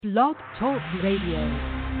Blog Talk Radio.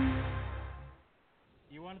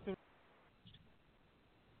 You want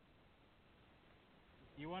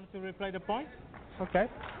to replay the point? Okay.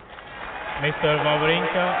 Mr.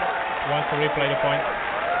 Wawrinka wants to replay the point.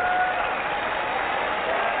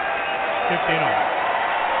 15-all.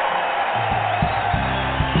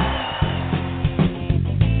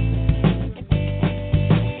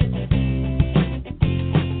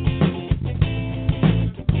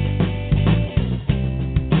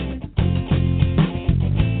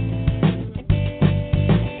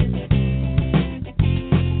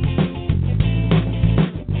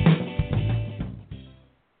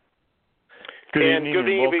 Good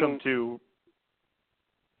evening,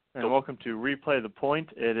 welcome to Replay the Point.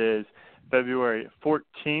 It is February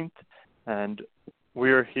 14th, and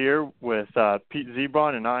we are here with Pete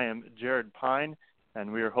Ziebron, and I am Jared Pine,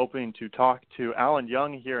 and we are hoping to talk to Alan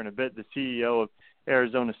Young here in a bit, the CEO of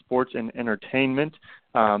Arizona Sports and Entertainment.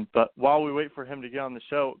 But while we wait for him to get on the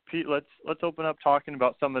show, Pete, let's open up talking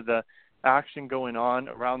about some of the action going on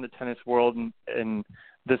around the tennis world and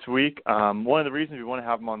this week. One of the reasons we want to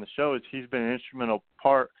have him on the show is he's been an instrumental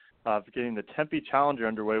part of getting the Tempe Challenger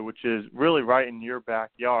underway, which is really right in your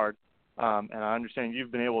backyard. And I understand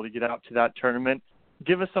you've been able to get out to that tournament.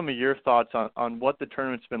 Give us some of your thoughts on what the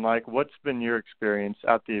tournament's been like. What's been your experience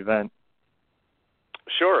at the event?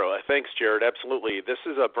 Sure. Thanks, Jared. Absolutely. This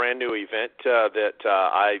is a brand new event that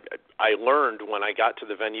I learned when I got to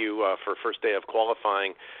the venue for first day of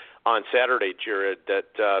qualifying on Saturday, Jared,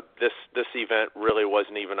 that this event really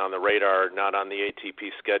wasn't even on the radar, not on the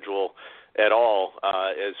ATP schedule at all,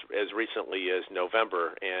 as recently as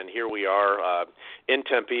November. And here we are in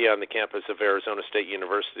Tempe on the campus of Arizona State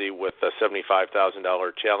University with a $75,000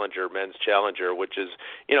 Challenger, men's Challenger, which is,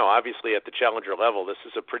 obviously at the Challenger level, this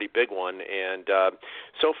is a pretty big one. And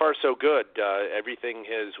so far, so good. Everything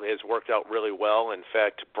has worked out really well. In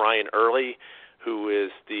fact, Brian Early, who is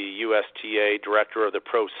the USTA director of the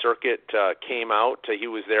pro circuit, came out. He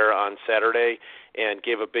was there on Saturday and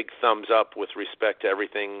gave a big thumbs up with respect to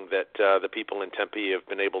everything that the people in Tempe have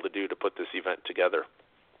been able to do to put this event together.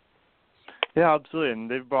 Yeah, absolutely, and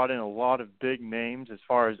they've brought in a lot of big names as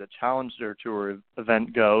far as a Challenger Tour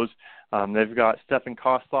event goes. They've got Stefan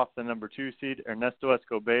Kostloff, the number 2 seed, Ernesto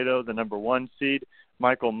Escobedo, the number 1 seed,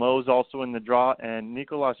 Michael Mose also in the draw, and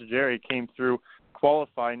Nicolas Jarry came through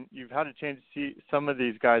qualifying. You've had a chance to see some of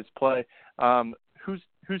these guys play.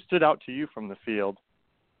 Who stood out to you from the field?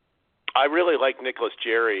 I really like Nicolas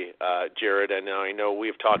Jarry, Jared, and I know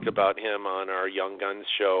we've talked about him on our Young Guns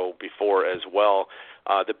show before as well.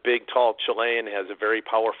 The big, tall Chilean has a very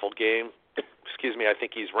powerful game. Excuse me, I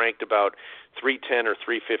think he's ranked about 310 or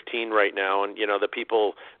 315 right now, and the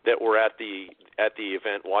people that were at the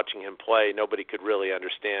event watching him play, nobody could really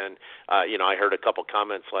understand. I heard a couple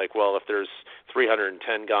comments like, well, if there's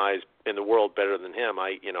 310 guys in the world better than him,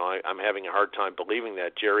 I'm having a hard time believing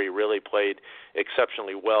that. Jarry really played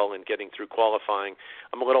exceptionally well in getting through qualifying.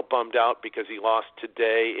 I'm a little bummed out because he lost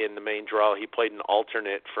today in the main draw. He played an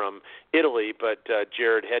alternate from Italy, but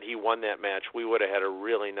Jared, had he won that match, we would have had a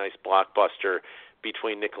really nice blockbuster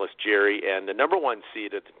between Nicolas Jarry and the number 1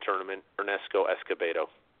 seed at the tournament, Ernesto Escobedo.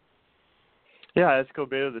 Yeah,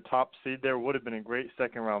 Escobedo, the top seed there, would have been a great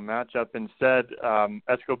second-round matchup. Instead,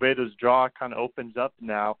 Escobedo's draw kind of opens up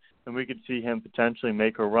now, and we could see him potentially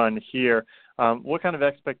make a run here. What kind of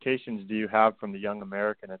expectations do you have from the young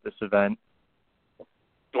American at this event?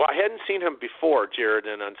 Well, I hadn't seen him before, Jared,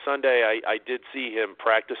 and on Sunday I did see him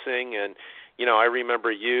practicing, and I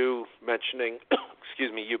remember you mentioning,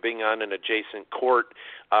 you being on an adjacent court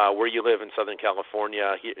where you live in Southern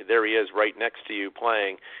California. There he is right next to you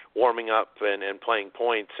playing, warming up and playing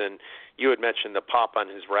points. And you had mentioned the pop on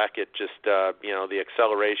his racket, just, the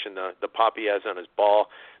acceleration, the pop he has on his ball.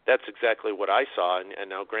 That's exactly what I saw. And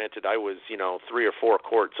now, granted, I was, 3 or 4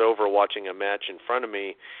 courts over watching a match in front of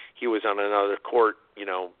me. He was on another court,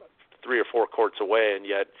 3 or 4 courts away, and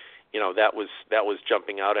yet that was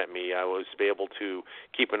jumping out at me. I was able to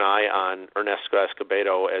keep an eye on Ernesto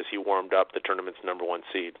Escobedo as he warmed up, the tournament's number 1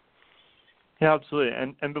 seed. Yeah,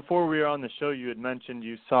 absolutely. And before we were on the show, you had mentioned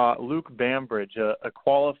you saw Luke Bambridge, a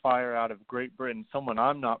qualifier out of Great Britain, someone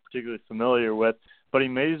I'm not particularly familiar with, but he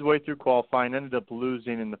made his way through qualifying, ended up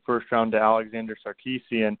losing in the first round to Alexander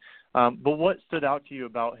Sarkisian. But what stood out to you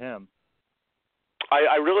about him?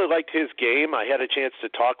 I really liked his game. I had a chance to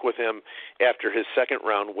talk with him after his second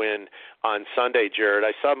round win on Sunday, Jared.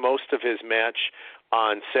 I saw most of his match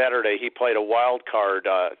on Saturday. He played a wild card,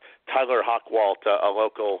 Tyler Hockwalt, a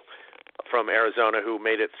local from Arizona who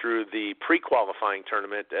made it through the pre-qualifying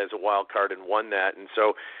tournament as a wild card and won that. And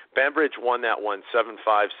so Bambridge won that one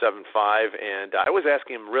 7-5, 7-5. And I was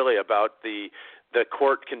asking him really about the the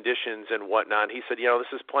court conditions and whatnot. He said,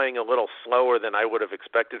 this is playing a little slower than I would have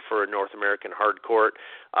expected for a North American hard court.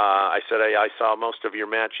 I said, I saw most of your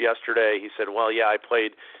match yesterday. He said, well, yeah, I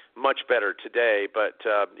played much better today, but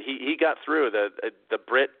he got through. The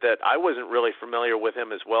Brit that I wasn't really familiar with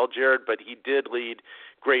him as well, Jared, but he did lead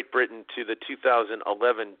Great Britain to the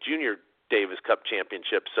 2011 Junior Davis Cup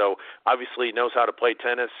Championship, so obviously knows how to play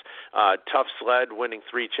tennis. Tough sled, winning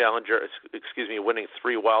three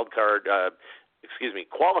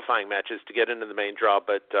qualifying matches to get into the main draw,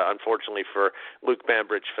 but unfortunately for Luke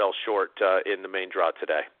Bambridge, fell short in the main draw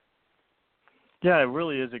today. Yeah, it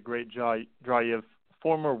really is a great draw. You have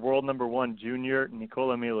former world number one junior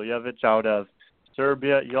Nikola Milojevic out of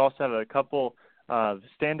Serbia. You also have a couple of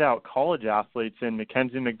standout college athletes in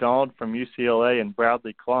Mackenzie McDonald from UCLA and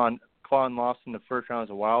Bradley Klon. Klon lost in the first round as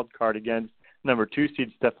a wild card against number 2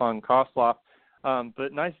 seed Stefan Kozlov.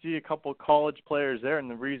 But nice to see a couple college players there, and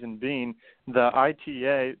the reason being the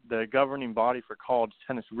ITA, the governing body for college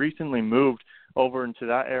tennis, recently moved over into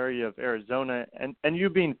that area of Arizona. And you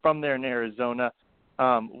being from there in Arizona,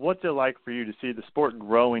 what's it like for you to see the sport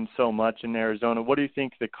growing so much in Arizona? What do you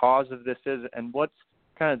think the cause of this is, and what's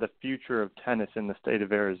kind of the future of tennis in the state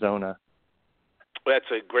of Arizona? Well,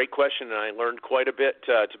 that's a great question, and I learned quite a bit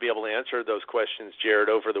to be able to answer those questions, Jared,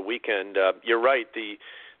 over the weekend. You're right. The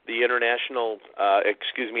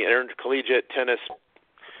Intercollegiate Tennis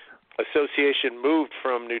Association moved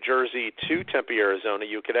from New Jersey to Tempe, Arizona.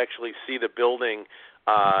 You could actually see the building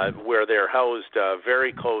where they're housed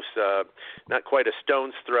very close, not quite a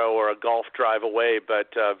stone's throw or a golf drive away,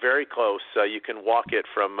 but very close. You can walk it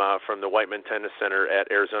from the Whiteman Tennis Center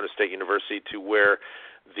at Arizona State University to where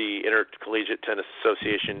the Intercollegiate Tennis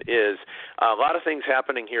Association is. A lot of things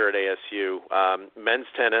happening here at ASU. Men's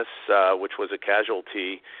tennis, which was a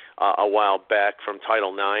casualty a while back from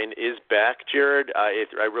Title IX, is back, Jared. I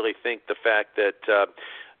really think the fact that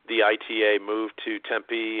the ITA moved to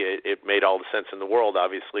Tempe, it made all the sense in the world,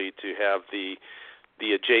 obviously, to have the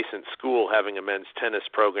adjacent school having a men's tennis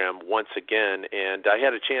program once again. And I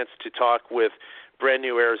had a chance to talk with brand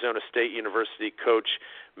new Arizona State University coach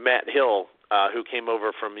Matt Hill, who came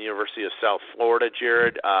over from the University of South Florida,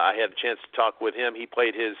 Jared. I had a chance to talk with him. He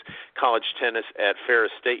played his college tennis at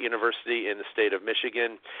Ferris State University in the state of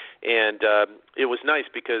Michigan. And it was nice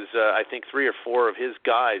because I think 3 or 4 of his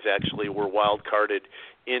guys actually were wild-carded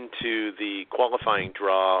into the qualifying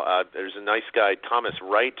draw. There's a nice guy, Thomas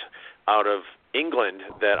Wright, out of England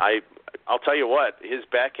that I'll tell you what, his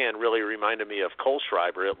backhand really reminded me of Cole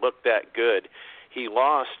Schreiber. It looked that good. He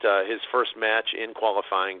lost his first match in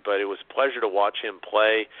qualifying, but it was a pleasure to watch him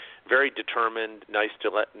play. Very determined. Nice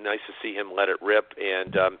to see him let it rip.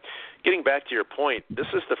 And getting back to your point, this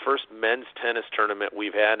is the first men's tennis tournament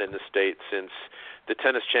we've had in the state since the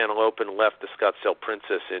Tennis Channel Open left the Scottsdale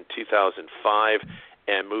Princess in 2005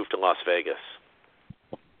 and moved to Las Vegas.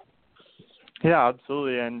 Yeah,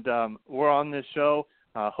 absolutely. And we're on this show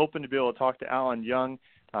hoping to be able to talk to Alan Young.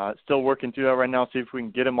 Still working through that right now, see if we can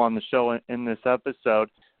get him on the show in this episode.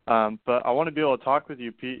 But I want to be able to talk with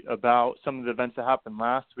you, Pete, about some of the events that happened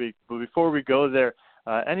last week. But before we go there,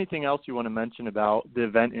 anything else you want to mention about the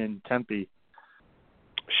event in Tempe?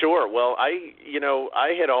 Sure. Well, I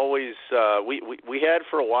had always we had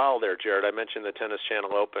for a while there, Jared. I mentioned the Tennis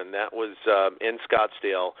Channel Open. That was in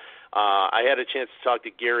Scottsdale. I had a chance to talk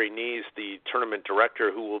to Gary Nees, the tournament director,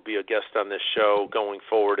 who will be a guest on this show going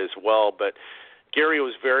forward as well. But Gary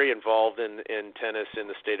was very involved in tennis in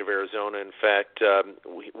the state of Arizona. In fact,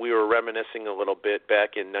 we were reminiscing a little bit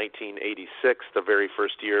back in 1986, the very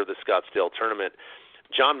first year of the Scottsdale tournament.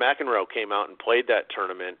 John McEnroe came out and played that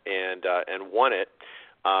tournament and won it.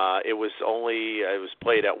 It was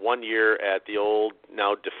played at 1 year at the old,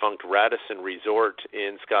 now defunct Radisson Resort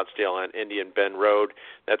in Scottsdale on Indian Bend Road.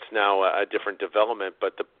 That's now a different development,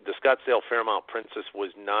 but the Scottsdale Fairmount Princess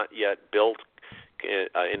was not yet built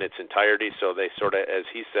in its entirety, so they sort of, as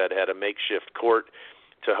he said, had a makeshift court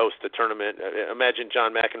to host the tournament. Imagine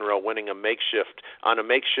John McEnroe winning on a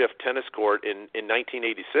makeshift tennis court in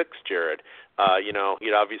 1986, Jared.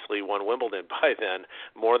 He'd obviously won Wimbledon by then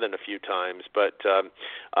more than a few times, but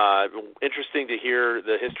interesting to hear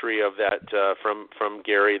the history of that from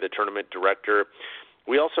Gary, the tournament director.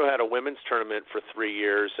 We also had a women's tournament for 3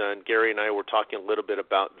 years, and Gary and I were talking a little bit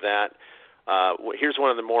about that. Here's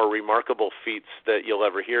one of the more remarkable feats that you'll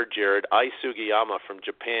ever hear, Jared. Ai Sugiyama from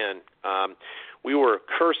Japan. We were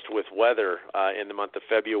cursed with weather in the month of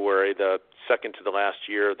February, the second to the last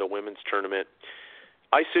year of the women's tournament.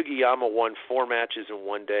 Ai Sugiyama won 4 matches in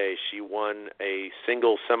one day. She won a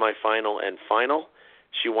single semifinal and final.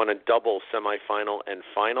 She won a double semifinal and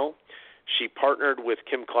final. She partnered with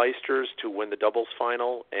Kim Clijsters to win the doubles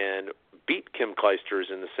final and beat Kim Clijsters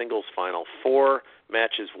in the singles final, 4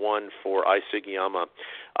 matches won for Ai Sugiyama.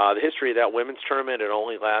 The history of that women's tournament, it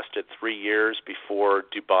only lasted 3 years before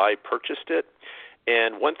Dubai purchased it.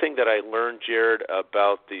 And one thing that I learned, Jared,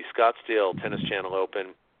 about the Scottsdale Tennis Channel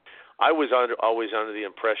Open, I was always under the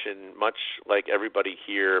impression, much like everybody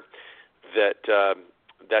here, that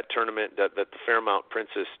that tournament, that the Fairmount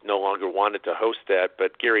Princess no longer wanted to host that.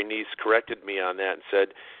 But Gary Neese corrected me on that and said,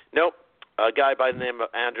 nope, a guy by the name of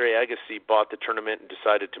Andre Agassi bought the tournament and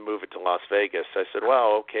decided to move it to Las Vegas. I said,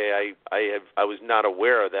 well, okay, I was not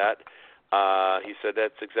aware of that. He said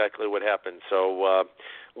that's exactly what happened. So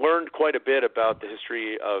learned quite a bit about the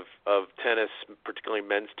history of tennis, particularly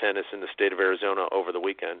men's tennis in the state of Arizona over the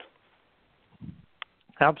weekend.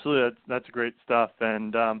 Absolutely, that's great stuff.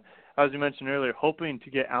 And as you mentioned earlier, hoping to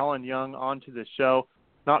get Alan Young onto the show.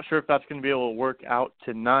 Not sure if that's going to be able to work out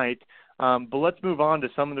tonight. But let's move on to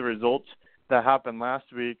some of the results that happened last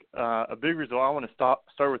week. A big result, I want to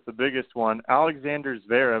start with the biggest one. Alexander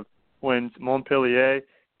Zverev wins Montpellier,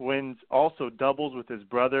 wins also doubles with his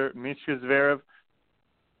brother, Misha Zverev.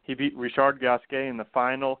 He beat Richard Gasquet in the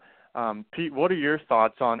final. Pete, what are your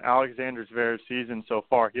thoughts on Alexander Zverev's season so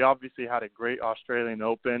far? He obviously had a great Australian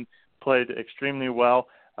Open, played extremely well,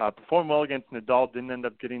 performed well against Nadal, didn't end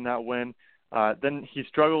up getting that win. Then he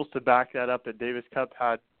struggles to back that up at Davis Cup,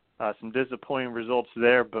 had some disappointing results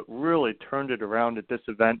there, but really turned it around at this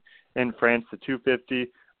event in France, the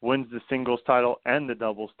 250, wins the singles title and the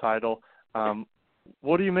doubles title.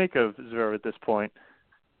 What do you make of Zverev at this point?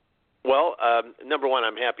 Well, number one,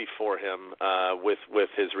 I'm happy for him with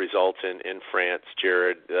his results in France,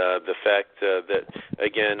 Jared. The fact that,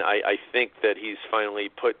 again, I think that he's finally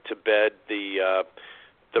put to bed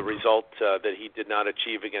the result that he did not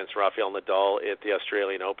achieve against Rafael Nadal at the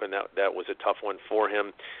Australian Open. That was a tough one for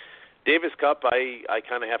him. Davis Cup, I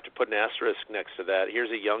kind of have to put an asterisk next to that. Here's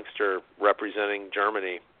a youngster representing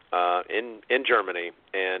Germany in Germany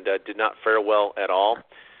and did not fare well at all.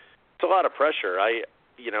 It's a lot of pressure.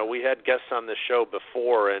 We had guests on the show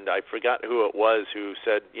before, and I forgot who it was who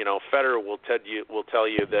said, Federer will tell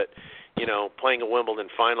you that, playing a Wimbledon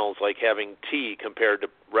finals like having tea compared to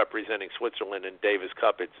representing Switzerland in Davis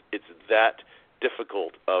Cup. It's that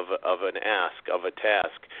difficult of an ask, of a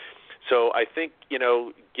task. So I think,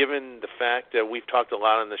 given the fact that we've talked a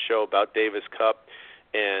lot on the show about Davis Cup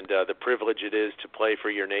and the privilege it is to play for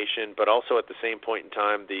your nation, but also at the same point in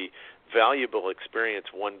time, the valuable experience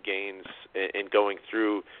one gains in going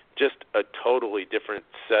through just a totally different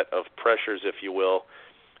set of pressures, if you will.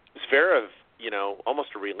 Zverev, almost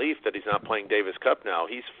a relief that he's not playing Davis Cup now.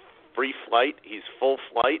 He's free flight. He's full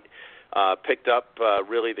flight. Picked up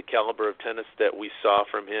really the caliber of tennis that we saw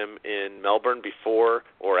from him in Melbourne before,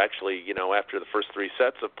 or actually, after the first 3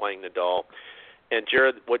 sets of playing Nadal. And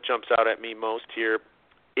Jared, what jumps out at me most here,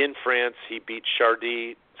 in France, he beat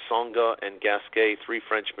Chardy, Tsonga, and Gasquet, 3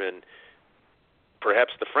 Frenchmen.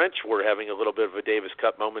 Perhaps the French were having a little bit of a Davis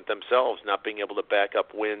Cup moment themselves, not being able to back up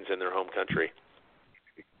wins in their home country.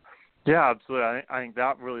 Yeah, absolutely. I think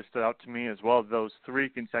that really stood out to me as well. Those 3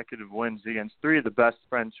 consecutive wins against 3 of the best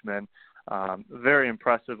Frenchmen. Very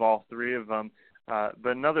impressive, all 3 of them.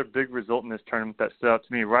 But another big result in this tournament that stood out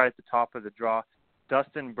to me right at the top of the draw,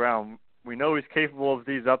 Dustin Brown. We know he's capable of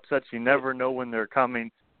these upsets. You never know when they're coming.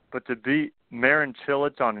 But to beat Marin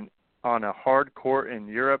Cilic on a hard court in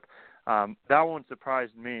Europe, that one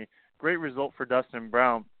surprised me. Great result for Dustin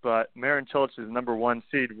Brown, but Marin Cilic's number 1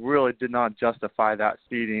 seed really did not justify that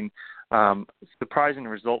seeding. Surprising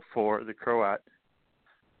result for the Croat.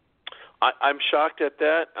 I'm shocked at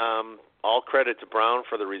that. All credit to Brown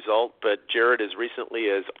for the result, but Jared, as recently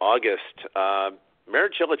as August,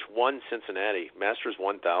 Marin Cilic won Cincinnati, Masters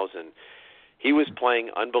 1000. He was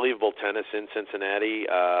playing unbelievable tennis in Cincinnati.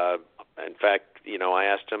 In fact, I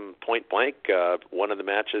asked him point blank, one of the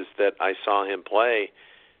matches that I saw him play,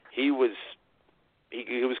 he was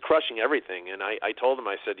crushing everything. And I told him,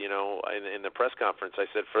 I said, in the press conference, I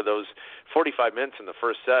said, for those 45 minutes in the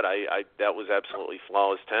first set, that was absolutely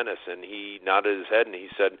flawless tennis. And he nodded his head and he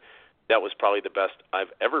said, that was probably the best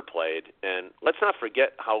I've ever played. And let's not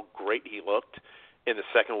forget how great he looked in the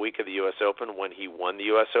second week of the U.S. Open when he won the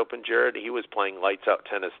U.S. Open, Jared. He was playing lights-out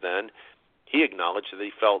tennis then. He acknowledged that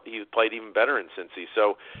he felt he played even better in Cincy.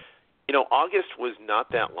 So, August was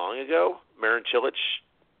not that long ago. Marin Cilic,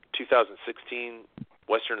 2016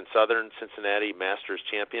 Western and Southern Cincinnati Masters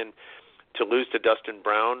champion. To lose to Dustin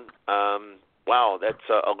Brown, wow, that's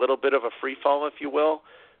a little bit of a free fall, if you will.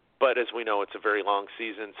 But as we know, it's a very long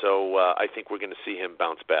season, so I think we're going to see him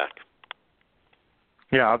bounce back.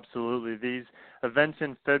 Yeah, absolutely. These events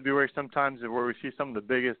in February sometimes are where we see some of the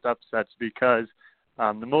biggest upsets because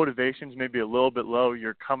The motivation's maybe a little bit low.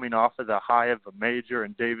 You're coming off of the high of a major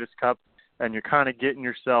and Davis Cup, and you're kind of getting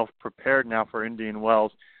yourself prepared now for Indian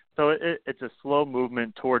Wells. So it's a slow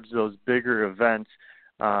movement towards those bigger events.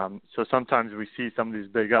 So sometimes we see some of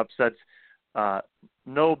these big upsets.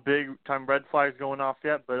 No big-time red flags going off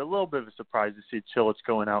yet, but a little bit of a surprise to see Cilic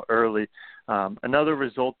going out early. Another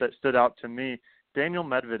result that stood out to me, Daniil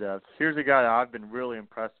Medvedev. Here's a guy that I've been really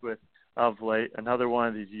impressed with of late. Another one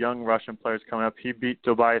of these young Russian players coming up. He beat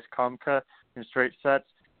Tobias Komka in straight sets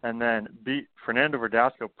and then beat Fernando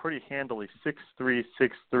Verdasco pretty handily, 6-3,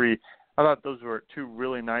 6-3. I thought those were two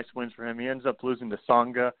really nice wins for him. He ends up losing to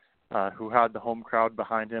Tsonga, who had the home crowd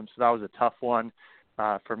behind him, so that was a tough one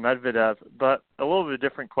for Medvedev. But a little bit of a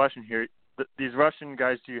different question here. These Russian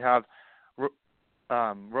guys, you have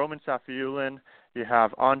Roman Safiullin, you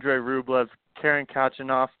have Andrei Rublev, Karen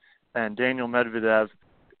Khachanov, and Daniil Medvedev.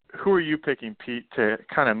 Who are you picking, Pete, to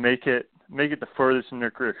kind of make it the furthest in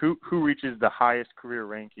their career? Who reaches the highest career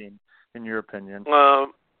ranking, in your opinion?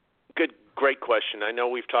 Great question. I know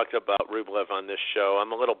we've talked about Rublev on this show.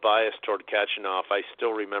 I'm a little biased toward Khachanov. I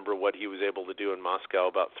still remember what he was able to do in Moscow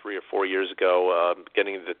about 3 or 4 years ago,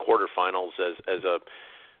 getting to the quarterfinals as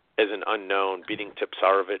an unknown, beating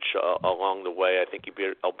Tipsarevic along the way. I think he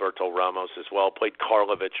beat Alberto Ramos as well. Played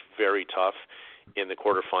Karlovic very tough in the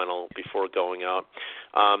quarterfinal before going out.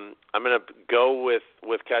 I'm going to go with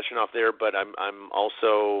Khachanov there, but I'm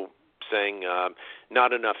also saying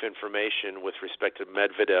not enough information with respect to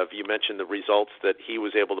Medvedev. You mentioned the results that he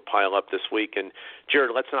was able to pile up this week. And,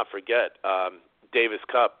 Jared, let's not forget, Davis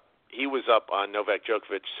Cup, he was up on Novak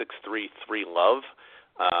Djokovic 6-3, 3-love,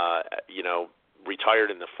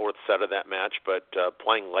 retired in the fourth set of that match, but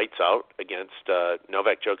playing lights out against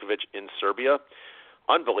Novak Djokovic in Serbia.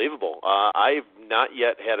 Unbelievable. I've not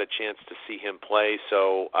yet had a chance to see him play,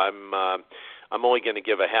 so I'm only going to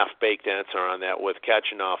give a half-baked answer on that with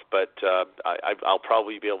Khachanov, but I'll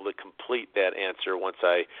probably be able to complete that answer once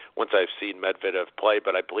I've seen Medvedev play.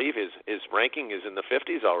 But I believe his ranking is in the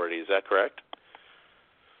 50s already. Is that correct?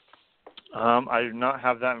 I do not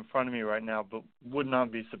have that in front of me right now, but would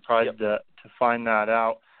not be surprised to find that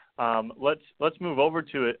out. Let's move over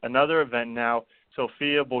to another event now.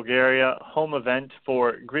 Sofia, Bulgaria, home event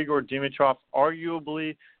for Grigor Dimitrov,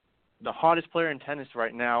 arguably the hottest player in tennis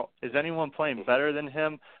right now. Is anyone playing better than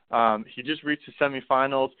him? He just reached the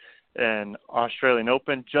semifinals in Australian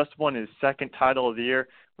Open, just won his second title of the year.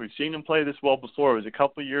 We've seen him play this well before. It was a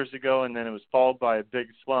couple years ago, and then it was followed by a big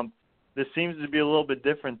slump. This seems to be a little bit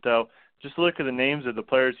different, though. Just look at the names of the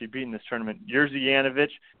players he beat in this tournament. Jerzy Janowicz,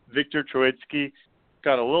 Viktor Troicki,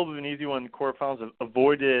 got a little bit of an easy one in the quarterfinals,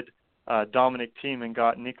 avoided Dominic Thiem and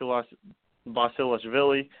got Nicolas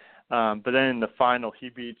Basilashvili. But then in the final, he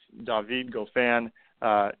beats David Goffin.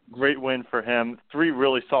 Great win for him. 3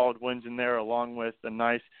 really solid wins in there, along with a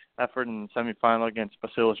nice effort in the semifinal against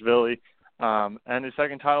Basilashvili, and his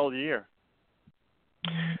second title of the year.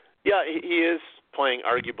 Yeah, he is playing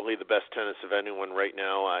arguably the best tennis of anyone right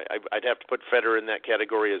now. I'd have to put Federer in that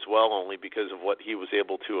category as well, only because of what he was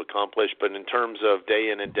able to accomplish. But in terms of day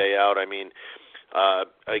in and day out, I mean,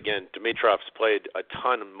 again, Dimitrov's played a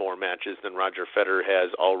ton more matches than Roger Federer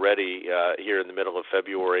has already here in the middle of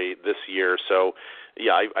February this year. So,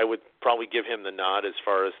 yeah, I would probably give him the nod as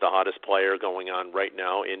far as the hottest player going on right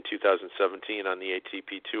now in 2017 on the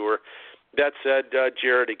ATP Tour. That said,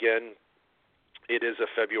 Jared, again, it is a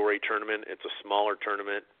February tournament. It's a smaller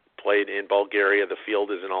tournament played in Bulgaria. The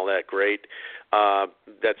field isn't all that great.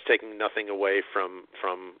 That's taking nothing away from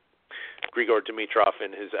Grigor Dimitrov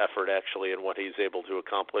and his effort, actually, and what he's able to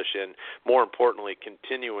accomplish, and more importantly,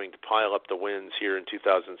 continuing to pile up the wins here in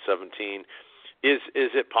 2017. Is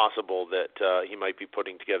it possible that he might be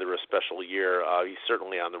putting together a special year? He's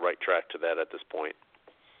certainly on the right track to that at this point.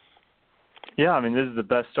 Yeah, I mean, this is the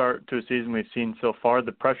best start to a season we've seen so far.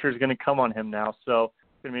 The pressure is going to come on him now, so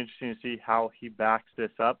it's going to be interesting to see how he backs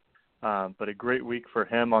this up. But a great week for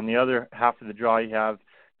him. On the other half of the draw, you have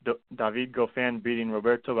David Goffin beating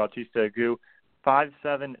Roberto Bautista Agut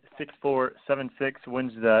 5-7, 6-4, 7-6,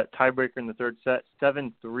 wins the tiebreaker in the third set,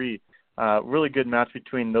 7-3. Really good match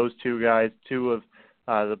between those two guys, two of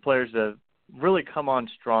the players that have really come on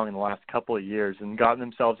strong in the last couple of years and gotten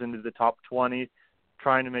themselves into the top 20,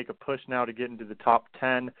 trying to make a push now to get into the top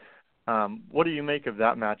 10. What do you make of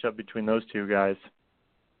that matchup between those two guys?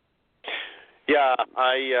 Yeah,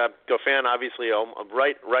 Goffin obviously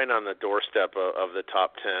right on the doorstep of the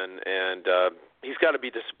top 10, and he's got to be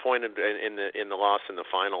disappointed in the loss in the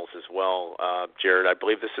finals as well, Jared. I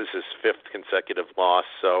believe this is his 5th consecutive loss.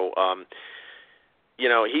 So,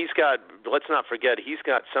 he's got, let's not forget, he's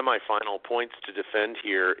got semifinal points to defend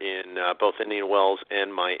here in both Indian Wells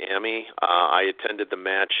and Miami. I attended the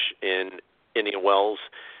match in Indian Wells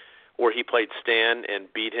where he played Stan and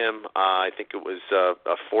beat him. I think it was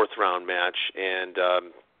a fourth-round match, and,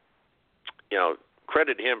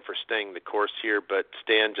 credit him for staying the course here, but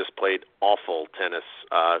Stan just played awful tennis,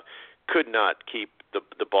 could not keep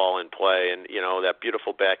the ball in play, and, that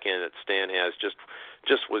beautiful backhand that Stan has just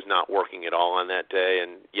was not working at all on that day,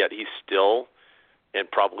 and yet he still and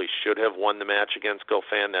probably should have won the match against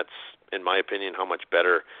Goffin. That's, in my opinion, how much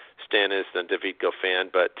better Stan is than David Goffin.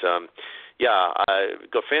 But,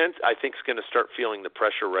 Goffin, I think, is going to start feeling the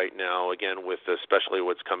pressure right now, again, with especially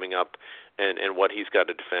what's coming up and what he's got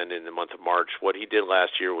to defend in the month of March. What he did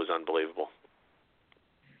last year was unbelievable.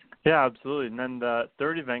 Yeah, absolutely. And then the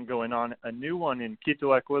third event going on, a new one in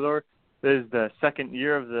Quito, Ecuador. This is the second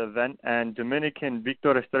year of the event, and Dominican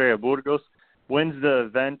Victor Estrella Burgos wins the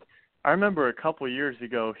event. I remember a couple of years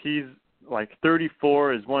ago, he's like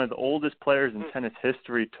 34, is one of the oldest players in tennis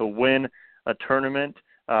history to win a tournament,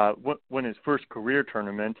 win his first career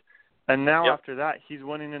tournament. And now after that, he's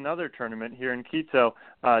winning another tournament here in Quito.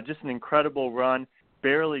 Just an incredible run.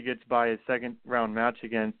 Barely gets by his second-round match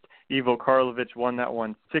against Ivo Karlovic, won that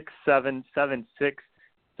one 6-7, 7-6,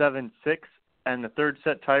 7-6. And the third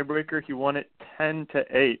set tiebreaker, he won it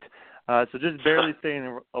 10-8. So just barely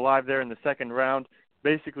staying alive there in the second round,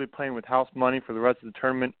 basically playing with house money for the rest of the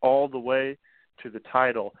tournament all the way to the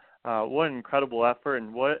title. What an incredible effort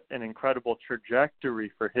and what an incredible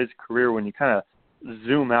trajectory for his career when you kind of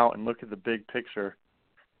zoom out and look at the big picture.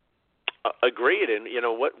 Agreed, and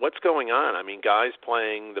what's going on? I mean, guys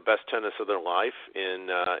playing the best tennis of their life in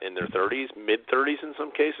their 30s, mid-30s in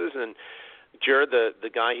some cases, and Jared, the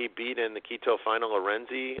guy he beat in the Quito final,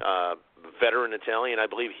 Lorenzi, veteran Italian, I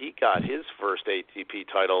believe he got his first ATP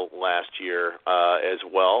title last year as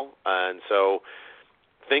well, and so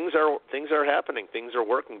things are happening, things are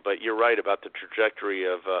working. But you're right about the trajectory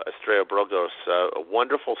of Estrella Burgos. A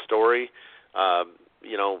wonderful story.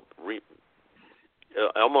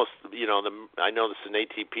 Almost, I know this is an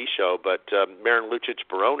ATP show, but Marin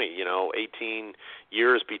Lucic-Baroni, 18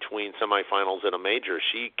 years between semifinals and a major.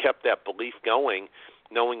 She kept that belief going,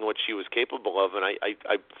 knowing what she was capable of, and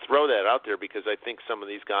I throw that out there because I think some of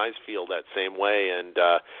these guys feel that same way, and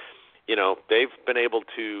they've been able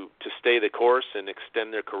to stay the course and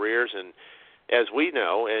extend their careers. And as we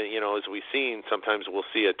know, and as we've seen, sometimes we'll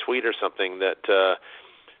see a tweet or something that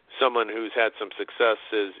someone who's had some success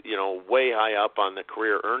is, way high up on the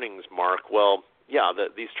career earnings mark. Well, yeah,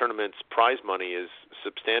 these tournaments' prize money is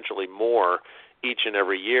substantially more each and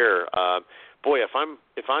every year. If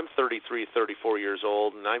I'm 33, 34 years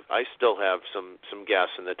old and I still have some gas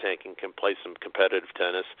in the tank and can play some competitive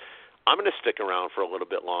tennis, I'm going to stick around for a little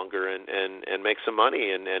bit longer and make some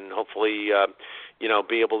money and hopefully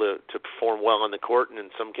be able to perform well on the court. And in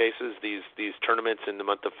some cases, these tournaments in the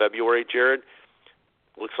month of February, Jared,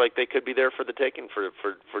 looks like they could be there for the taking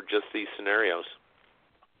for just these scenarios.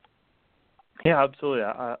 Yeah, absolutely.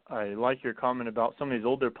 I like your comment about some of these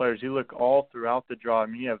older players. You look all throughout the draw. I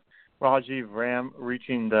mean, you have Rajiv Ram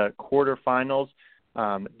reaching the quarterfinals.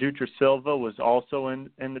 Dutra Silva was also in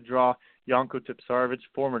the draw. Janko Tipsarevic,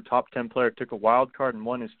 former top 10 player, took a wild card and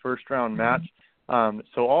won his first-round match.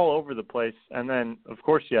 So all over the place. And then, of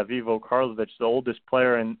course, you have Ivo Karlovic, the oldest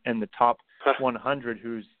player in the top 100,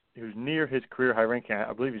 who's near his career high ranking.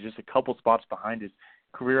 I believe he's just a couple spots behind his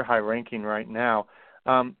career high ranking right now.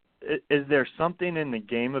 Is there something in the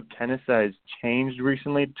game of tennis that has changed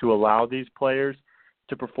recently to allow these players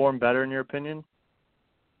to perform better, in your opinion?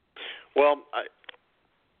 Well,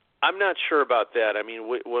 I'm not sure about that. I mean,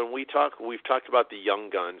 when we've talked about the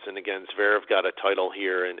young guns, and again, Zverev got a title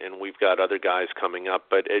here, and we've got other guys coming up.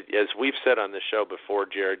 But as we've said on the show before,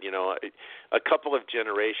 Jared, a couple of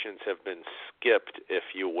generations have been skipped, if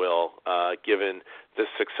you will, given the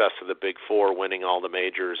success of the Big Four winning all the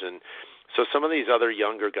majors. And so some of these other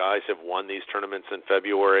younger guys have won these tournaments in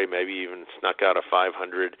February, maybe even snuck out a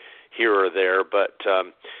 500 here or there. But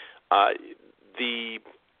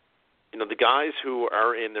the guys who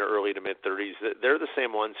are in their early to mid-30s, they're the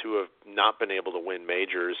same ones who have not been able to win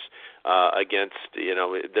majors against,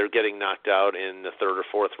 they're getting knocked out in the third or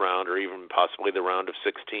fourth round or even possibly the round of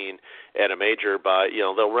 16 at a major by,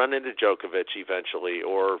 they'll run into Djokovic eventually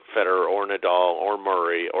or Federer or Nadal or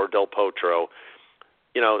Murray or Del Potro.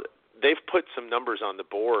 They've put some numbers on the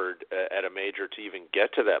board at a major to even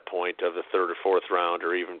get to that point of the third or fourth round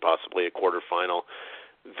or even possibly a quarterfinal.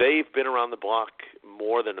 They've been around the block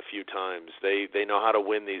more than a few times. They know how to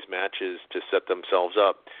win these matches to set themselves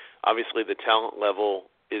up. Obviously, the talent level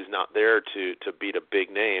is not there to beat a big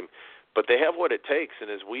name, but they have what it takes. And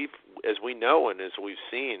as we know and as we've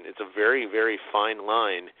seen, it's a very, very fine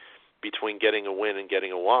line between getting a win and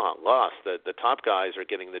getting a loss. The top guys are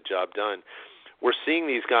getting the job done. We're seeing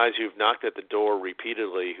these guys who've knocked at the door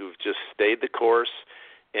repeatedly, who've just stayed the course,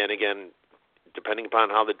 and again, depending upon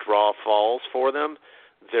how the draw falls for them,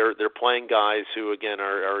 they're playing guys who, again,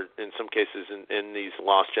 are in some cases in these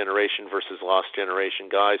lost generation versus lost generation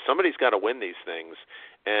guys. Somebody's got to win these things,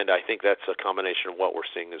 and I think that's a combination of what we're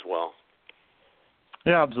seeing as well.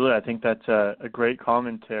 Yeah, absolutely. I think that's a great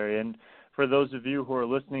commentary. And for those of you who are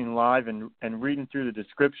listening live and reading through the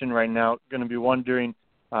description right now, going to be wondering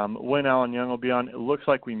when Alan Young will be on. It looks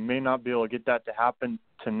like we may not be able to get that to happen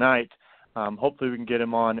tonight. Hopefully we can get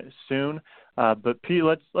him on soon. But Pete,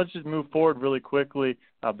 let's just move forward really quickly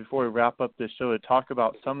before we wrap up this show to talk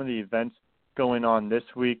about some of the events going on this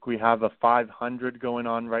week. We have a 500 going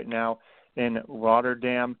on right now in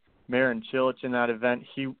Rotterdam. Marin Cilic in that event,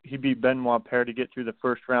 he beat Benoit Paire to get through the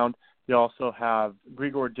first round. You also have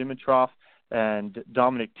Grigor Dimitrov and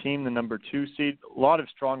Dominic Thiem, the number 2 seed. A lot of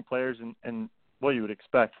strong players and what you would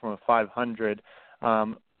expect from a 500.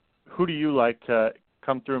 Who do you like to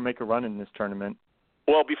come through and make a run in this tournament?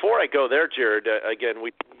 Well, before I go there, Jared, again,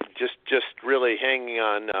 we just really hanging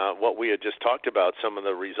on what we had just talked about, some of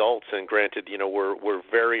the results. And granted, we're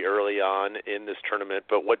very early on in this tournament,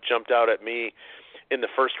 but what jumped out at me in the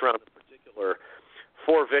first round in particular,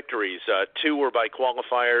 4 victories. 2 were by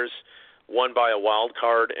qualifiers, 1 by a wild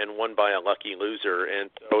card, and 1 by a lucky loser. And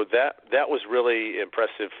so that was really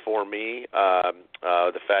impressive for me.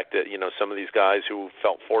 The fact that some of these guys who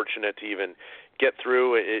felt fortunate to even get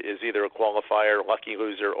through is either a qualifier, lucky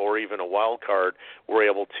loser, or even a wild card were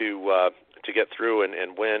able to get through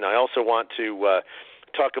and win. I also want to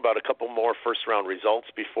talk about a couple more first round results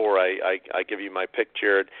before I give you my pick,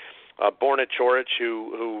 Jared. Borna Coric,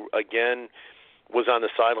 who again was on the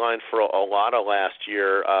sideline for a lot of last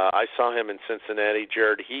year. I saw him in Cincinnati,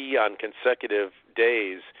 Jared. He on consecutive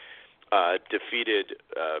days defeated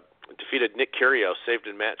Nick Kyrgios, saved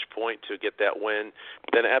in match point to get that win,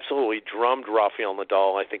 then absolutely drummed Rafael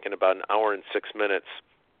Nadal, I think, in about an hour and 6 minutes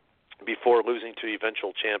before losing to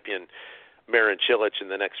eventual champion Marin Cilic in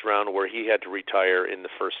the next round, where he had to retire in the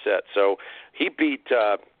first set. So he beat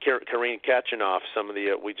Karen Khachanov, some of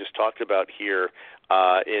the we just talked about here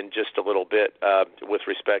in just a little bit with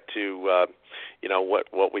respect to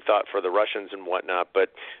what we thought for the Russians and whatnot. But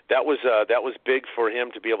that was big for him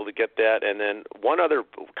to be able to get that. And then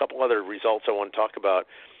a couple other results I want to talk about.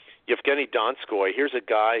 Yevgeny Donskoy. Here's a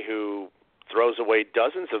guy who throws away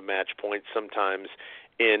dozens of match points sometimes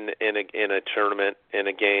in a tournament, in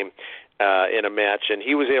a game, in a match, and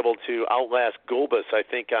he was able to outlast Gulbis, I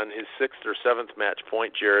think, on his 6th or 7th match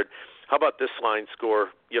point, Jared. How about this line score?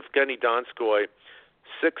 Yevgeny Donskoy,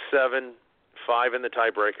 6-7, 5 in the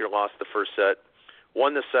tiebreaker, lost the first set,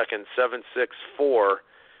 won the second, 7-6, 4,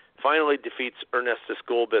 finally defeats Ernestus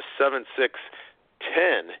Gulbis, 7-6,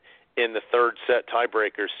 10 in the third set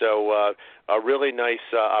tiebreaker. So a really nice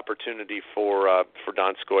opportunity for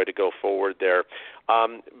Donskoy to go forward there.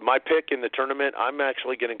 My pick in the tournament, I'm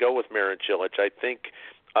actually going to go with Marin Cilic. I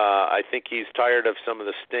think he's tired of some of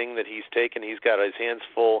the sting that he's taken. He's got his hands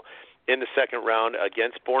full in the second round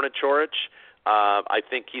against Borna Coric. I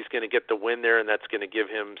think he's going to get the win there, and that's going to give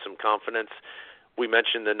him some confidence. We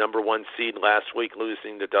mentioned the number 1 seed last week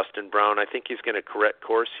losing to Dustin Brown. I think he's going to correct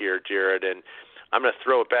course here, Jared, and I'm going to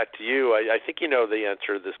throw it back to you. I think you know the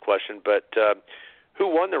answer to this question, but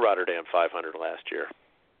who won the Rotterdam 500 last year?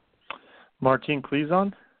 Martin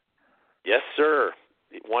Klizan? Yes, sir.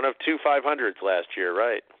 One of 2 500s last year,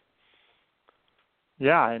 right?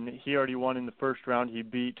 Yeah, and he already won in the first round. He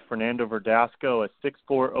beat Fernando Verdasco, a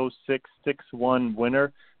 6-4, 0-6, 6-1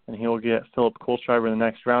 winner, and he'll get Philip Kohlschreiber in the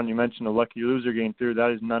next round. You mentioned a lucky loser getting through. That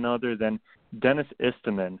is none other than Dennis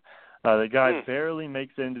Istomin. The guy barely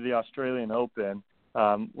makes it into the Australian Open.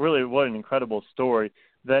 Really, what an incredible story.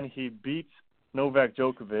 Then he beats Novak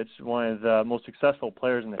Djokovic, one of the most successful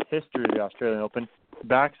players in the history of the Australian Open,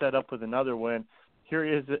 backs that up with another win. Here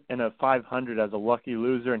he is in a 500 as a lucky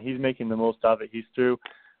loser, and he's making the most of it. He's through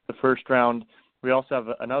the first round. We also have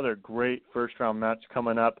another great first-round match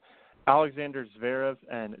coming up. Alexander Zverev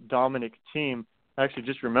and Dominic Thiem. I actually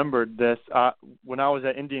just remembered this. When I was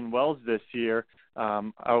at Indian Wells this year,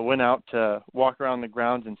 I went out to walk around the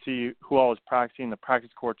grounds and see who all was practicing. The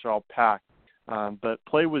practice courts are all packed. But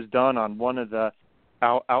play was done on one of the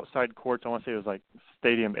outside courts. I want to say it was like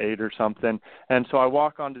Stadium 8 or something. And so I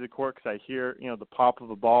walk onto the court because I hear, the pop of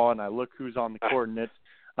a ball, and I look who's on the court, and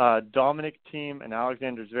it's Dominic Thiem and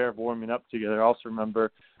Alexander Zverev warming up together. I also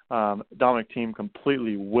remember Dominic Thiem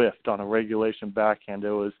completely whiffed on a regulation backhand. It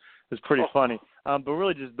was was pretty funny. But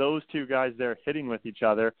really just those two guys there hitting with each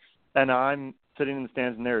other, and I'm sitting in the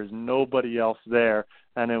stands and there is nobody else there.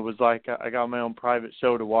 And it was like I got my own private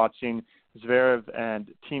show to watching Zverev and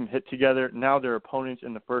Thiem hit together. Now they're opponents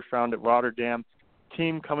in the first round at Rotterdam.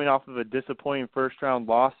 Thiem coming off of a disappointing first-round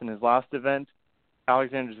loss in his last event.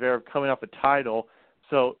 Alexander Zverev coming off a title.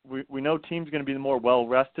 So we know Thiem's going to be the more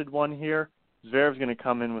well-rested one here. Zverev's going to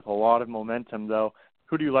come in with a lot of momentum, though.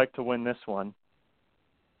 Who do you like to win this one?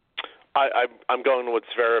 I'm going with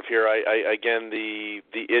Zverev here. Again, the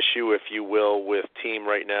issue, if you will, with Thiem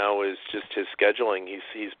right now is just his scheduling.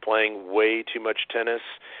 He's playing way too much tennis.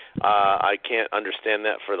 I can't understand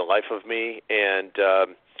that for the life of me, and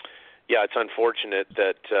yeah, it's unfortunate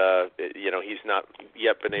that he's not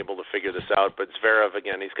yet been able to figure this out. But Zverev,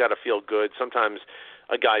 again, he's got to feel good. Sometimes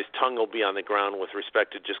a guy's tongue will be on the ground with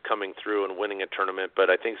respect to just coming through and winning a tournament, but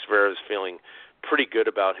I think Zverev's feeling pretty good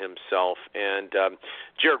about himself. And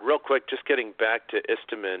Jared, real quick, just getting back to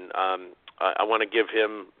Istomin, I want to give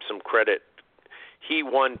him some credit. He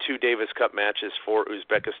won 2 Davis Cup matches for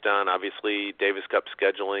Uzbekistan, obviously Davis Cup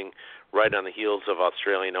scheduling right on the heels of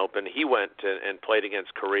Australian Open. He went and played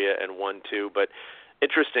against Korea and won 2. But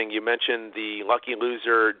interesting, you mentioned the lucky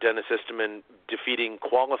loser, Denis Istomin, defeating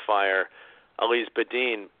qualifier Elise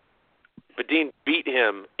Badin. Badin beat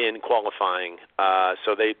him in qualifying,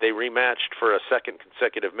 so they rematched for a second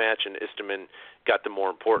consecutive match, and Istomin got the more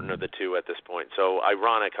important of the two at this point. So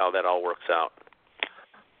ironic how that all works out.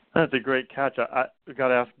 That's a great catch. I got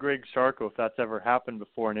to ask Greg Sharko if that's ever happened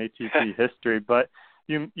before in ATP history. But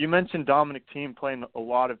you mentioned Dominic Thiem playing a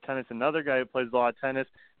lot of tennis. Another guy who plays a lot of tennis,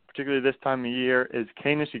 particularly this time of year, is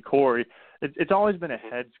Kei Nishikori. It's always been a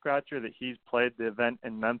head-scratcher that he's played the event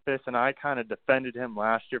in Memphis, and I kind of defended him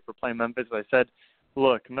last year for playing Memphis. I said,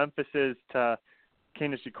 look, Memphis is to Kei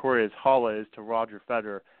Nishikori as Halle is to Roger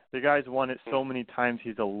Federer. The guy's won it so many times.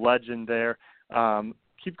 He's a legend there.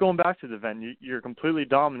 Keep going back to the event. You're completely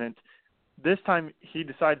dominant. This time he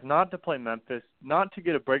decides not to play Memphis, not to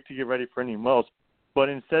get a break to get ready for Indian Wells, but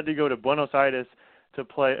instead to go to Buenos Aires to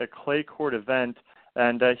play a clay court event,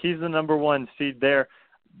 and he's the number 1 seed there.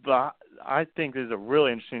 But I think this is a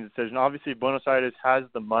really interesting decision. Obviously, Buenos Aires has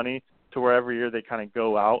the money to where every year they kind of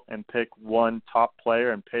go out and pick one top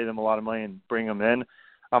player and pay them a lot of money and bring them in.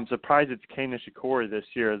 I'm surprised it's Kei Nishikori this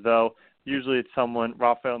year, though. Usually it's someone,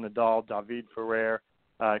 Rafael Nadal, David Ferrer.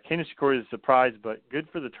 Kei Nishikori is a surprise, but good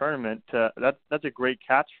for the tournament. That's a great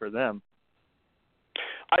catch for them.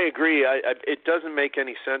 I agree. It doesn't make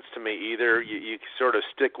any sense to me either. You sort of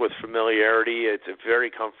stick with familiarity. It's very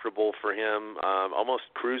comfortable for him, almost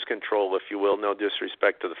cruise control, if you will, no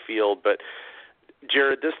disrespect to the field. But,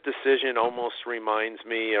 Jared, this decision almost reminds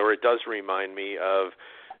me, or it does remind me, of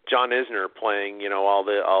John Isner playing, all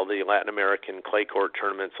the Latin American clay court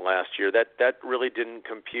tournaments last year. That really didn't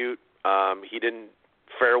compute. He didn't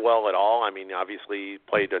fare well at all. I mean, obviously he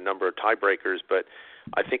played a number of tiebreakers, but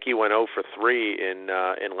I think he went 0 for 3 in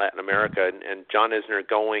Latin America, and John Isner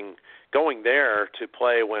going there to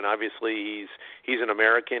play when obviously he's an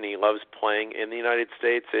American. He loves playing in the United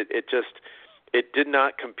States. It did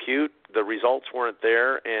not compute. The results weren't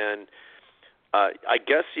there, and I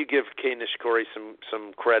guess you give Kei Nishikori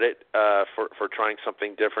some credit for trying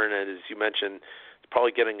something different, and as you mentioned,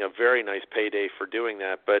 probably getting a very nice payday for doing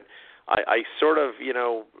that. But I sort of,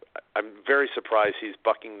 I'm very surprised he's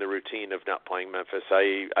bucking the routine of not playing Memphis.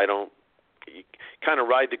 I don't kind of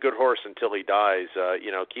ride the good horse until he dies.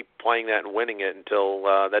 Keep playing that and winning it until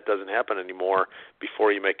that doesn't happen anymore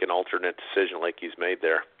before you make an alternate decision like he's made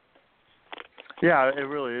there. Yeah, it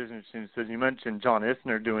really is interesting. So you mentioned John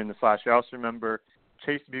Isner doing this last year. I also remember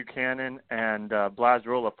Chase Buchanan and Blas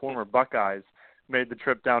Rolla, former Buckeyes, made the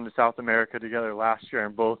trip down to South America together last year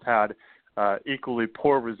and both had equally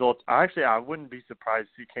poor results. I wouldn't be surprised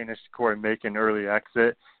to see Kei Nishikori make an early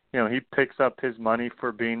exit. He picks up his money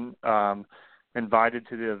for being invited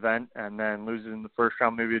to the event and then loses in the first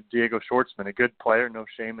round maybe to Diego Schwartzman, a good player, no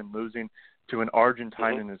shame in losing to an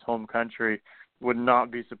Argentine in his home country. Would not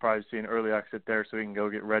be surprised to see an early exit there so he can go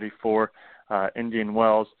get ready for Indian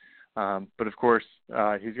Wells. But, of course,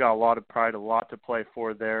 he's got a lot of pride, a lot to play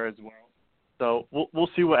for there as well. So we'll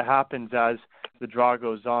see what happens as the draw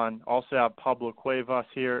goes on. Also have Pablo Cuevas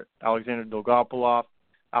here, Alexander Dolgopolov,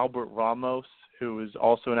 Albert Ramos, who was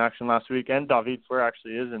also in action last week, and David Ferrer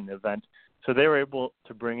actually is in the event. So they were able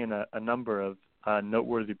to bring in a number of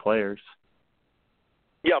noteworthy players.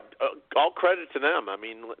 Yeah, all credit to them. I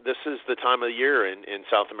mean, this is the time of the year in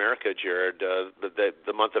South America, Jared,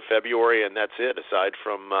 the month of February, and that's it, aside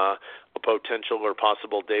from a potential or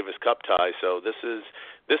possible Davis Cup tie. So this is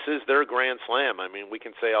this is their Grand Slam. I mean, we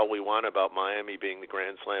can say all we want about Miami being the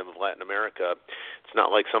Grand Slam of Latin America. It's not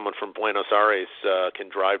like someone from Buenos Aires can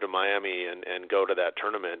drive to Miami and go to that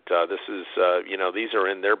tournament. This is, these are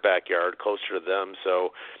in their backyard, closer to them.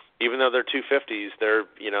 So even though they're 250s, they're,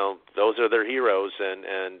 those are their heroes,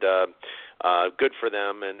 and good for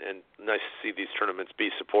them, and nice to see these tournaments be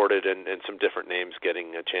supported and some different names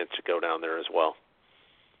getting a chance to go down there as well.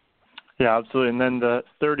 Yeah, absolutely. And then the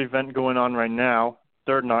third event going on right now,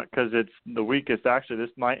 third not because it's the weakest. Actually, this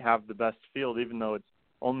might have the best field, even though it's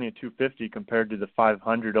only a 250 compared to the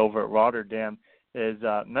 500 over at Rotterdam, is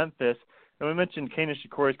Memphis. And we mentioned Kei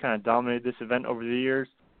Nishikori's kind of dominated this event over the years,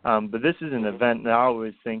 but this is an event that I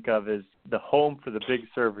always think of as the home for the big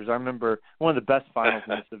servers. I remember one of the best finals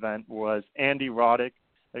in this event was Andy Roddick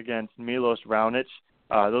against Milos Raonic.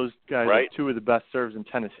 Those guys are two of the best serves in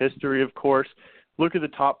tennis history, of course. Look at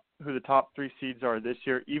who the top three seeds are this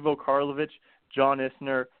year: Ivo Karlovic, John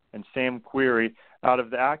Isner, and Sam Querrey. Out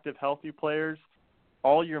of the active, healthy players,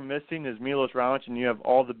 all you're missing is Milos Raonic, and you have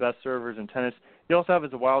all the best servers in tennis. You also have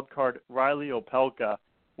as a wild card Riley Opelka.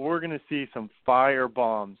 We're going to see some fire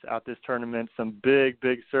bombs at this tournament, some big,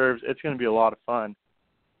 big serves. It's going to be a lot of fun.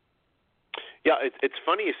 Yeah, it's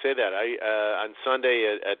funny you say that. On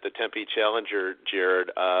Sunday at the Tempe Challenger, Jared,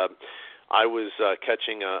 I was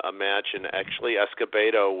catching a match, and actually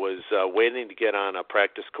Escobedo was waiting to get on a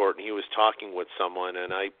practice court, and he was talking with someone,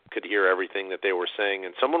 and I could hear everything that they were saying.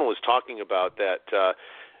 And someone was talking about that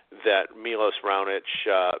Milos Raonic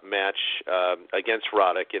match against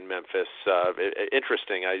Roddick in Memphis.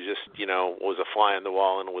 Interesting. I just, was a fly on the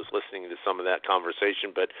wall and was listening to some of that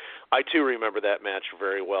conversation. But I, too, remember that match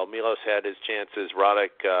very well. Milos had his chances.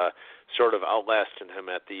 Roddick sort of outlasted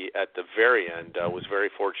him at the very end. Was very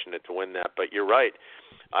fortunate to win that. But you're right.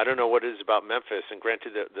 I don't know what it is about Memphis. And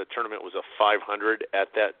granted, the tournament was a 500 at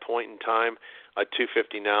that point in time, a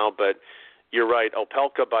 250 now. But you're right.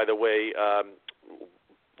 Opelka, by the way,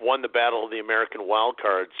 won the battle of the American wild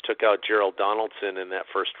cards, took out Gerald Donaldson in that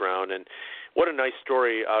first round. And what a nice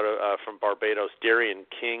story out of from Barbados. Darian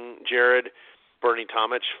King, Jared, Bernie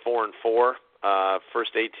Tomic, 4-4.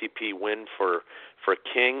 First ATP win for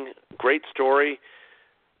King. Great story.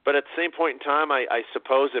 But at the same point in time, I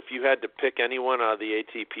suppose if you had to pick anyone out of the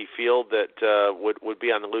ATP field that would be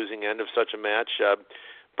on the losing end of such a match,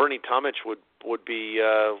 Bernie Tomic would be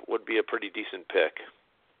a pretty decent pick.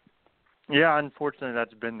 Yeah, unfortunately,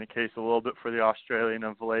 that's been the case a little bit for the Australian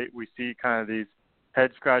of late. We see kind of these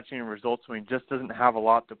head-scratching results when he just doesn't have a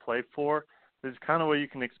lot to play for. This is kind of what you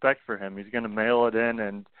can expect for him. He's going to mail it in,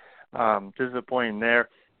 and disappointing there.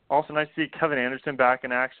 Also nice to see Kevin Anderson back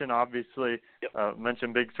in action. Obviously,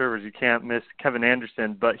 mentioned big servers. You can't miss Kevin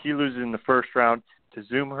Anderson, but he loses in the first round to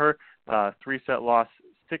Zoomer. 3-set loss,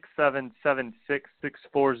 6-7, 7-6,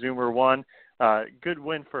 6-4. Zoomer won. Good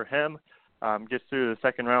win for him. Gets through the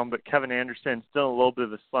second round, but Kevin Anderson still a little bit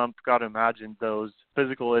of a slump. Got to imagine those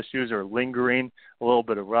physical issues are lingering, a little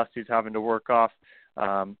bit of rust he's having to work off.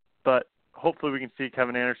 But hopefully we can see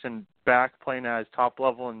Kevin Anderson back playing at his top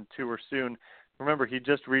level and tour soon. Remember, he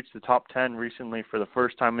just reached the top 10 recently for the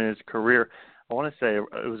first time in his career. I want to say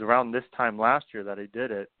it was around this time last year that he did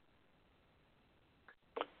it.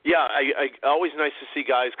 Yeah, I always nice to see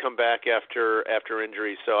guys come back after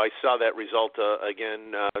injury. So I saw that result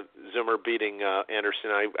again. Zoomer beating Anderson.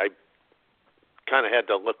 I kind of had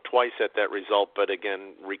to look twice at that result, but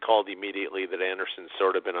again recalled immediately that Anderson's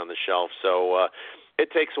sort of been on the shelf. So it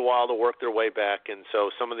takes a while to work their way back, and so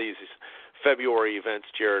some of these February events,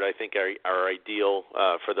 Jared, I think are ideal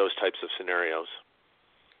for those types of scenarios.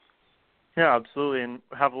 Yeah, absolutely, and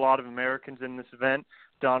have a lot of Americans in this event.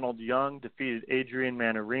 Donald Young defeated Adrian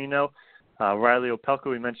Manarino. Riley Opelka,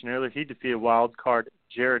 we mentioned earlier, he defeated wild card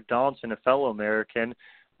Jared Donaldson, a fellow American.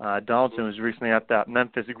 Donaldson was recently at that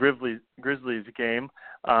Memphis Grizzlies game.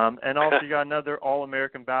 And also you got another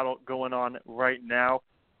All-American battle going on right now.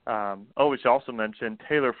 We should also mention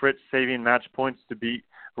Taylor Fritz saving match points to beat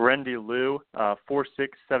Randy Liu, 4-6,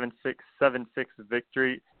 7-6, 7-6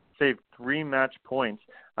 victory. Saved 3 match points.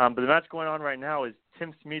 But the match going on right now is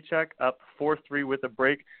Tim Smyczek up 4-3 with a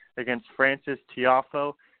break against Francis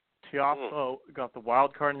Tiafoe. Tiafoe got the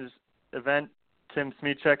wild card in this event. Tim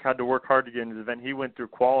Smyczek had to work hard to get into the event. He went through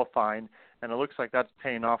qualifying, and it looks like that's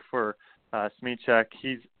paying off for Smyczek.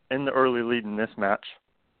 He's in the early lead in this match.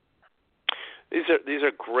 These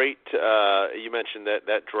are great. You mentioned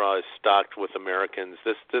that draw is stocked with Americans.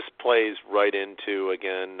 This plays right into,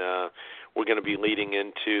 again, we're going to be leading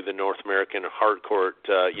into the North American hardcourt,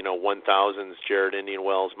 1000s, Jared, Indian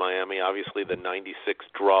Wells, Miami. Obviously, the 96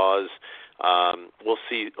 draws we'll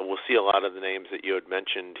see a lot of the names that you had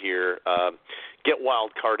mentioned here get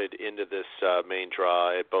wild carded into this main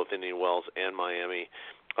draw at both Indian Wells and Miami.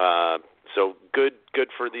 So good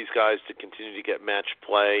for these guys to continue to get match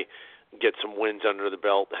play, get some wins under the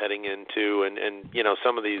belt heading into, and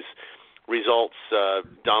some of these results,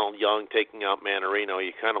 Donald Young taking out Manarino,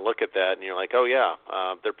 you kind of look at that and you're like, oh yeah,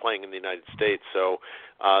 they're playing in the United States. So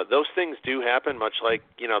those things do happen, much like,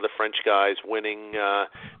 the French guys winning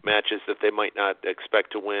matches that they might not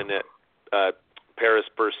expect to win at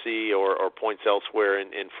Paris-Bercy or points elsewhere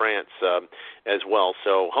in France as well.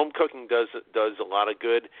 So home cooking does a lot of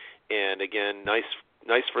good, and again,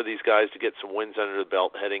 nice for these guys to get some wins under the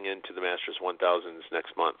belt heading into the Masters 1000s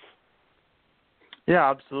next month. Yeah,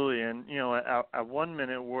 absolutely. And, at 1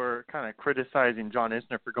 minute we're kind of criticizing John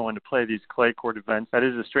Isner for going to play these clay court events. That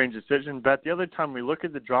is a strange decision. But the other time we look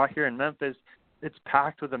at the draw here in Memphis, it's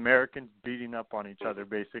packed with Americans beating up on each other,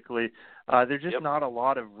 basically. There's just not a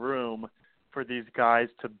lot of room for these guys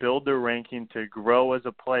to build their ranking, to grow as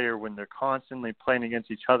a player when they're constantly playing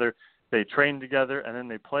against each other. They train together, and then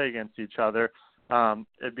they play against each other.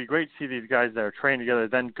 It'd be great to see these guys that are training together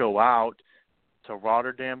then go out to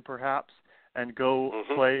Rotterdam perhaps and go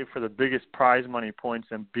play for the biggest prize money points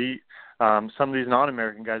and beat some of these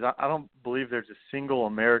non-American guys. I don't believe there's a single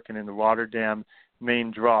American in the Rotterdam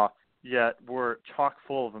main draw, yet we're chock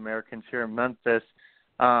full of Americans here in Memphis.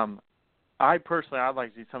 I'd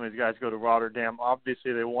like to see some of these guys go to Rotterdam.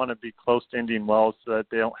 Obviously, they want to be close to Indian Wells so that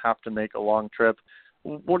they don't have to make a long trip.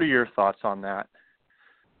 What are your thoughts on that?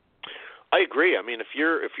 I agree. I mean, if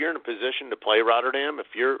you're in a position to play Rotterdam,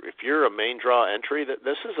 if you're a main draw entry, that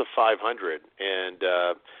this is a 500. And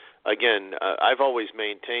again, I've always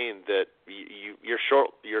maintained that your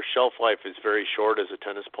shelf life is very short as a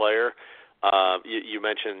tennis player. You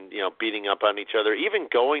mentioned beating up on each other, even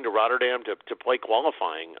going to Rotterdam to play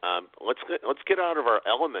qualifying. Let's get out of our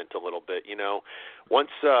element a little bit. Once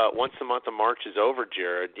the month of March is over,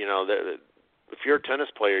 Jared, if you're a tennis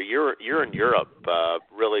player, you're in Europe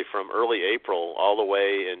really from early April all the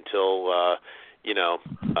way until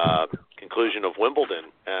conclusion of Wimbledon,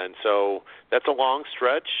 and so that's a long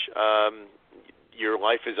stretch. Your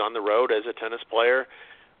life is on the road as a tennis player.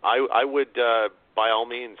 I would by all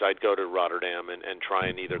means I'd go to Rotterdam and try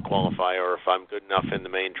and either qualify or if I'm good enough in the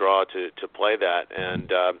main draw to play that, and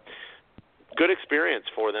good experience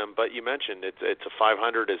for them. But you mentioned it's a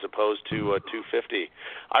 500 as opposed to a 250.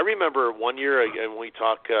 I remember one year, and we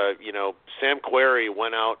talk, Sam Querrey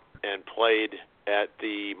went out and played at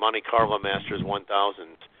the Monte Carlo Masters 1000.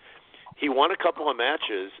 He won a couple of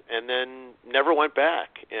matches and then never went back.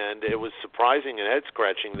 And it was surprising and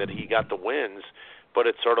head-scratching that he got the wins. But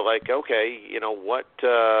it's sort of like, okay,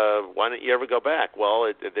 why don't you ever go back? Well,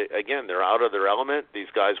 again, they're out of their element. These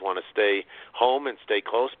guys want to stay home and stay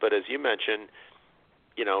close. But as you mentioned,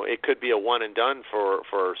 it could be a one and done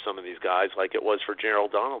for some of these guys, like it was for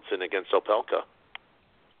Gerald Donaldson against Opelka.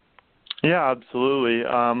 Yeah, absolutely.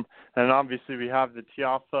 And obviously we have the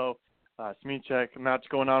Tiafoe Smicek match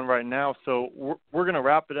going on right now. So we're going to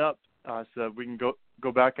wrap it up so that we can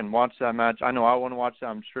go back and watch that match. I know I want to watch that.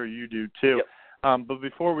 I'm sure you do too. Yep. But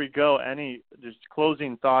before we go, any just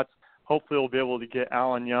closing thoughts? Hopefully we'll be able to get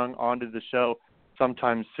Alan Young onto the show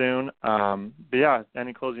sometime soon. But yeah,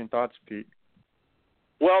 any closing thoughts, Pete?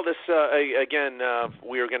 Well, this again,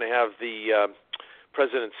 we are going to have the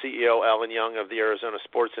President and CEO Alan Young of the Arizona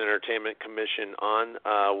Sports and Entertainment Commission on.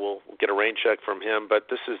 We'll get a rain check from him, but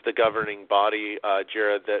this is the governing body,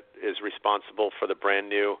 Jared, that is responsible for the brand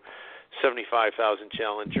new 75,000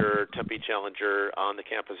 Challenger, Tempe Challenger on the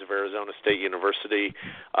campus of Arizona State University.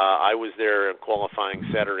 I was there qualifying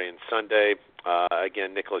Saturday and Sunday.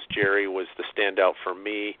 Again, Nicholas Jerry was the standout for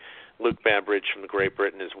me. Luke Bambridge from the Great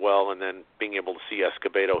Britain as well, and then being able to see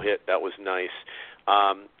Escobedo hit, that was nice.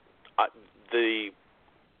 The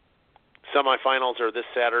semifinals are this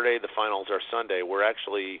Saturday. The finals are Sunday. We're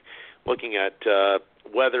actually looking at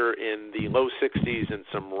weather in the low 60s and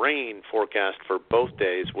some rain forecast for both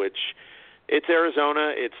days, which it's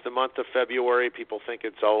Arizona. It's the month of February. People think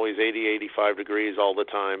it's always 80, 85 degrees all the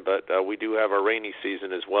time, but we do have our rainy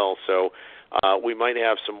season as well. So we might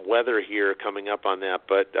have some weather here coming up on that.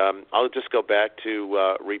 But I'll just go back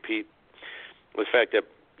to repeat the fact that,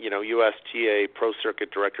 USTA Pro Circuit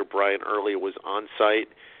Director Brian Early was on site,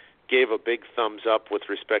 gave a big thumbs up with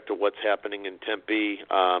respect to what's happening in Tempe,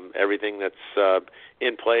 everything that's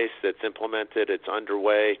in place, that's implemented, it's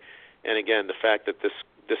underway. And again, the fact that this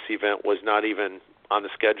event was not even on the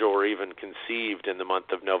schedule or even conceived in the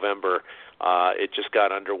month of November, it just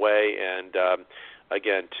got underway. And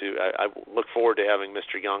again, I look forward to having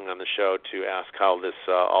Mr. Young on the show to ask how this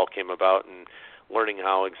all came about and learning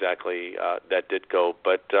how exactly that did go.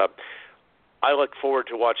 But I look forward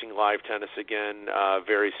to watching live tennis again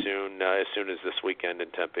very soon, as soon as this weekend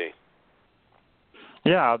in Tempe.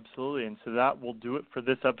 Yeah, absolutely. And so that will do it for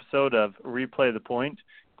this episode of Replay the Point.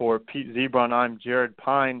 For Pete Ziebron, I'm Jared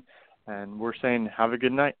Pine, and we're saying have a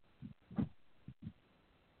good night.